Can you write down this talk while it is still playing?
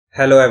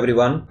Hello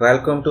everyone,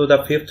 welcome to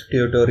the fifth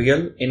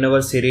tutorial in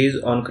our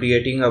series on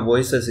creating a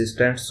voice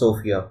assistant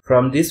Sophia.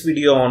 From this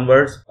video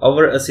onwards,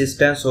 our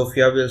assistant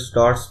Sophia will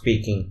start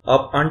speaking.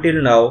 Up until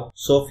now,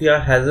 Sophia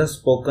hasn't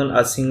spoken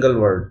a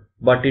single word.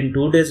 But in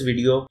today's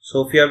video,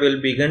 Sophia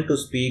will begin to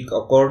speak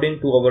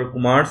according to our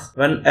commands.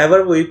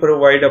 Whenever we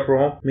provide a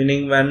prompt,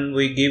 meaning when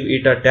we give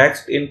it a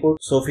text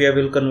input, Sophia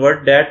will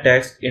convert that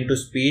text into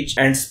speech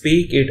and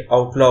speak it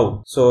out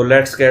loud. So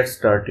let's get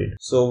started.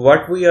 So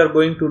what we are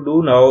going to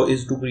do now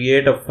is to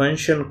create a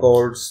function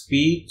called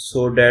speak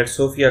so that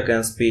Sophia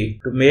can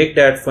speak. To make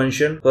that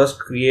function, first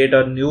create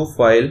a new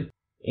file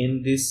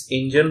in this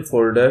engine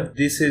folder.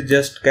 This is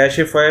just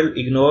cache file,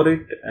 ignore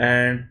it,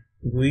 and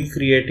we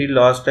created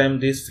last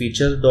time this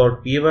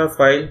features.py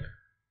file,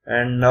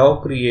 and now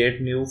create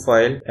new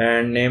file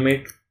and name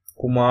it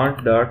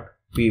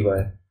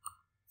command.py.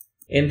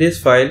 In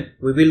this file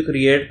we will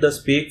create the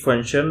speak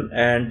function,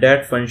 and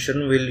that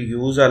function will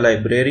use a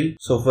library.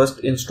 So first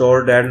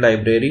install that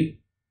library.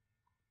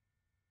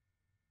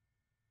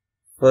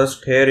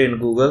 First here in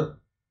Google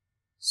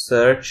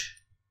search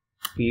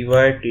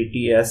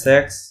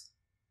pyttsx3.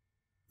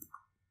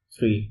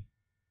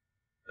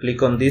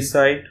 Click on this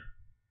site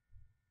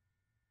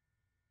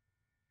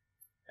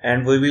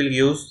and we will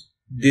use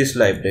this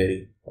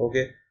library.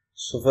 Okay,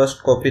 so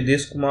first copy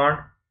this command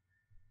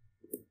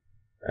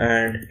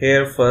and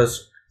here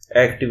first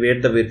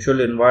activate the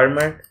virtual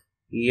environment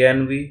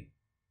env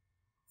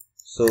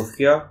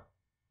Sophia,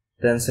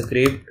 then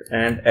script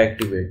and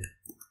activate.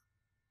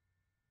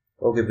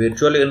 Okay,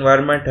 virtual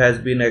environment has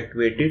been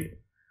activated.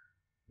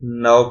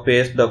 Now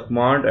paste the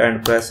command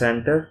and press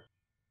enter.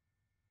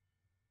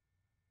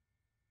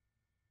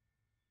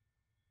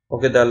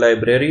 Okay, the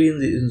library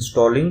is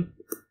installing.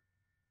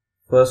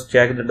 First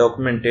check the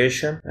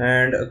documentation,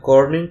 and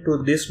according to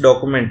this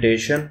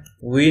documentation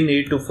we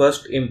need to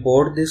first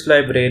import this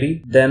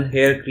library, then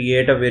here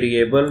create a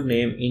variable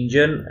named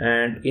engine,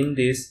 and in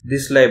this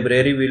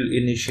library will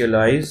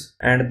initialize,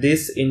 and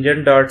this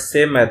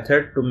engine.say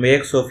method to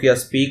make Sophia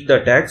speak the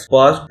text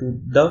passed to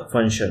the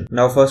function.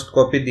 Now first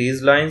copy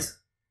these lines,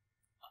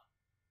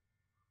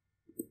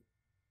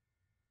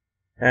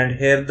 and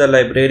here the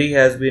library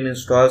has been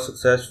installed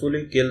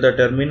successfully. Kill the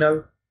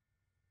terminal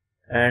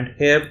and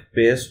here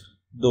paste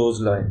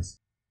those lines.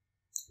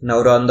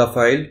 Now run the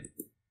file.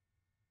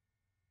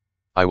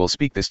 I will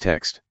speak this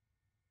text.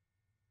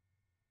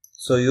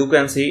 So you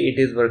can see it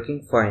is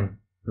working fine.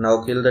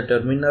 Now kill the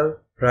terminal.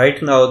 Right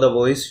now the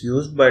voice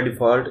used by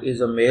default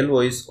is a male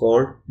voice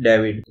called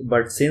David,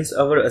 but since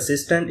our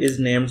assistant is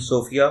named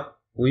Sophia,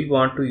 we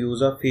want to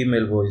use a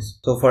female voice.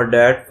 So for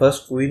that,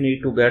 first we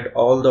need to get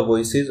all the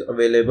voices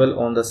available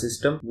on the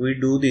system. We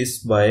do this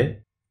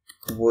by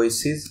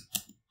voices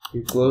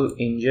equal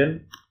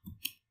engine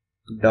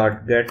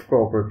dot get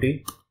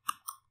property,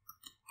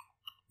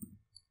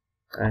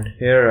 and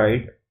here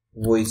write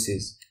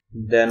voices,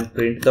 then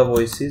print the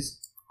voices.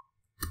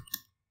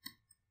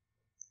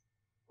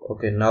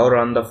 Okay, now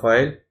run the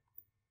file.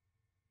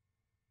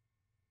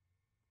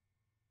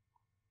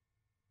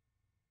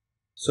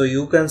 So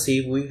you can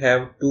see we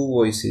have two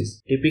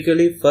voices.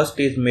 Typically first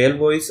is male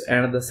voice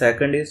and the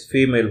second is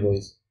female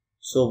voice.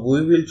 So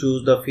we will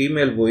choose the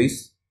female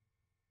voice,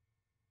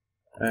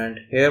 and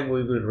here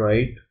we will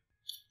write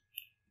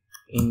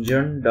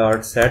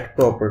engine.set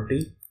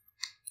property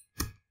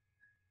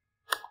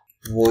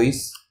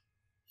voice,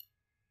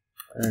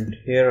 and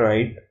here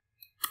write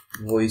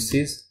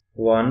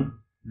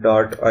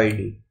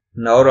voices1.id.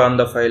 Now run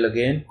the file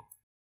again.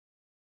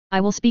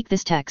 I will speak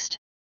this text.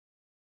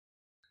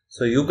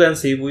 So you can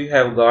see we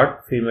have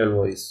got female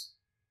voice.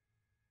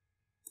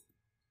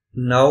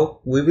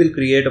 Now we will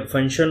create a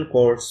function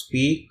called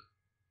speak.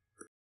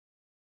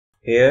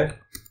 Here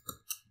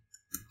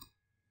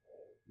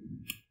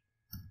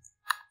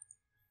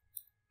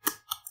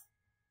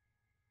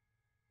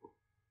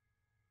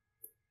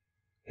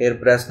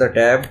press the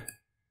tab,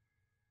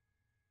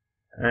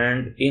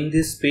 and in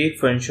this speak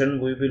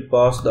function we will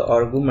pass the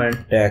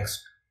argument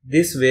text.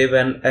 This way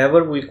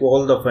whenever we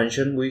call the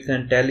function we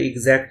can tell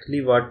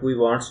exactly what we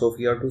want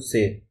Sophia to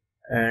say.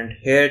 And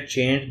here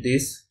change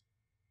this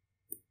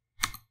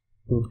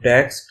to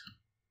text.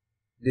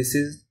 This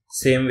is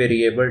same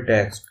variable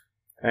text,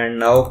 and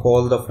now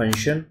call the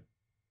function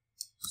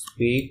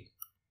speak,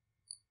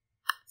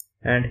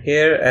 and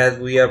here as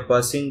we are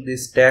passing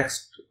this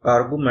text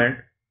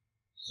argument,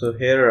 so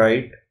here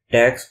write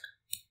text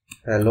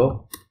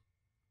hello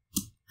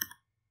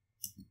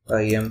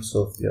I am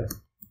Sophia.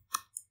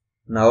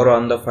 Now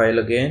run the file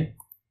again.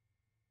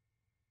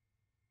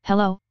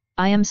 Hello,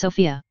 I am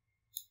Sophia.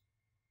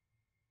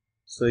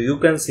 So you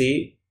can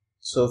see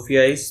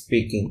Sophia is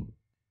speaking.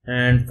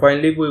 And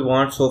finally we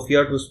want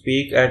Sophia to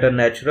speak at a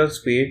natural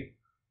speed,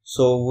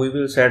 so we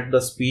will set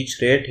the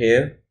speech rate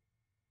here.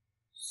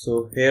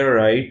 So here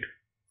write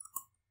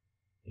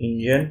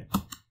engine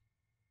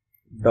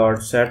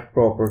dot set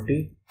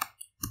property,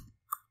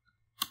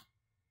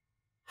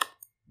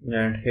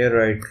 and here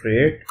write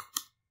rate,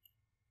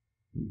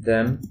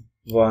 then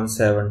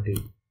 170.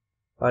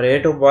 A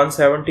rate of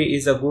 170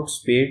 is a good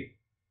speed,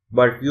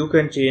 but you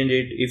can change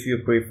it if you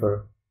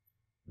prefer.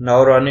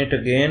 Now run it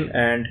again,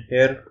 and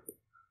here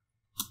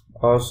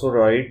also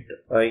write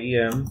I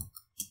am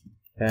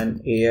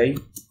an AI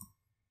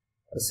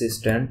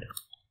assistant.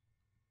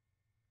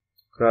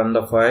 Run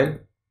the file.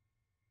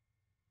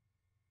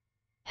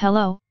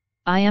 Hello,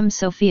 I am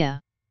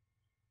Sophia.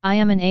 I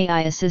am an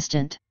AI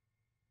assistant.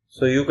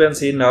 So you can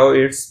see now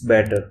it's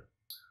better.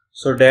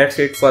 So that's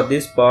it for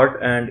this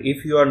part, and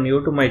if you are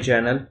new to my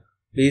channel,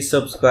 please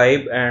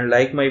subscribe and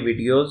like my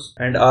videos.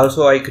 And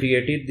also I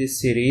created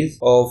this series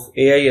of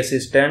AI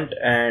assistant,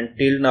 and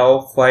till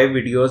now 5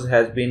 videos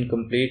has been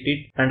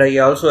completed, and I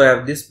also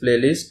have this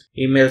playlist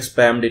email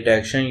spam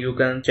detection. You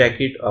can check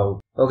it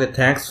out. Okay,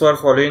 thanks for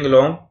following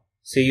along.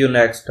 See you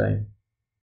next time.